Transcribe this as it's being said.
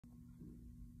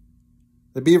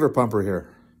The beaver pumper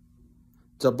here.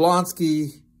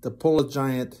 Jablonski, the Polish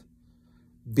giant,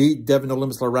 beat Devon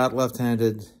Larratt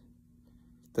left-handed.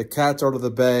 The cat's out of the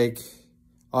bag.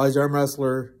 Aussie arm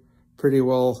wrestler pretty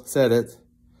well said it.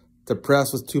 The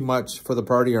press was too much for the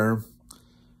party arm.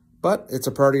 But it's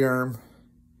a party arm.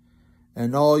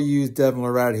 And all you Devon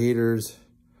Larratt haters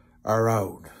are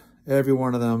out. Every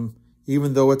one of them.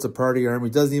 Even though it's a party arm, he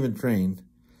doesn't even train.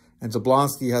 And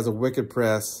Jablonski has a wicked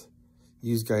press.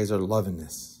 You guys are loving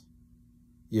this.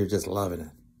 You're just loving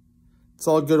it. It's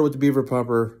all good with the beaver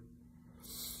pumper.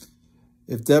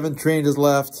 If Devon trained his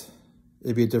left,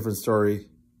 it'd be a different story.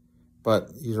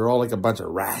 But these are all like a bunch of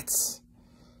rats.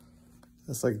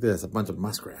 Just like this, a bunch of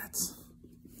muskrats.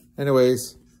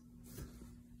 Anyways,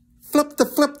 flip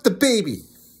the baby.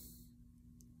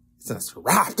 It's a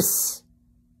wraps.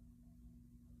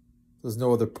 There's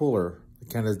no other puller that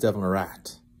can as Devon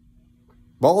Larratt.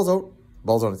 Ball's out.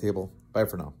 Ball's on the table. Bye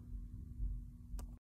for now.